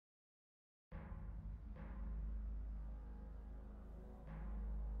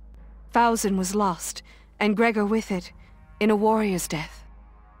Fausen was lost, and Gregor with it, in a warrior's death.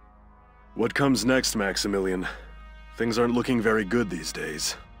 What comes next, Maximilian? Things aren't looking very good these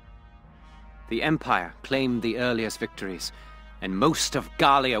days. The Empire claimed the earliest victories, and most of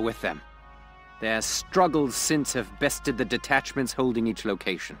Gallia with them. Their struggles since have bested the detachments holding each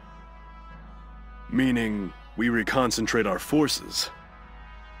location. Meaning, we reconcentrate our forces?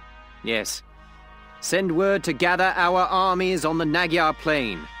 Yes. Send word to gather our armies on the Magyar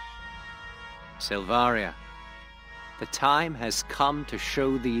Plain. Silvaria, the time has come to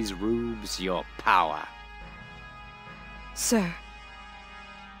show these rubes your power. Sir,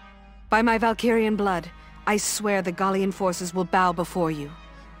 by my Valkyrian blood, I swear the Gallian forces will bow before you.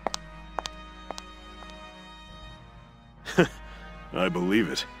 I believe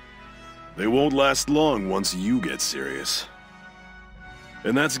it. They won't last long once you get serious.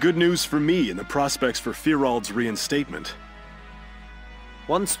 And that's good news for me and the prospects for Firald's reinstatement.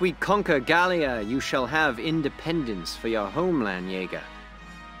 Once we conquer Gallia, you shall have independence for your homeland, Jaeger.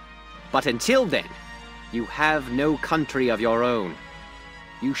 But until then, you have no country of your own.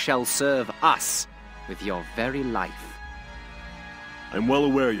 You shall serve us with your very life. I'm well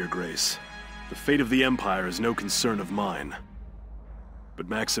aware, Your Grace. The fate of the Empire is no concern of mine. But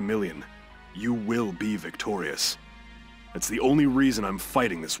Maximilian, you will be victorious. That's the only reason I'm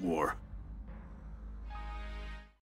fighting this war.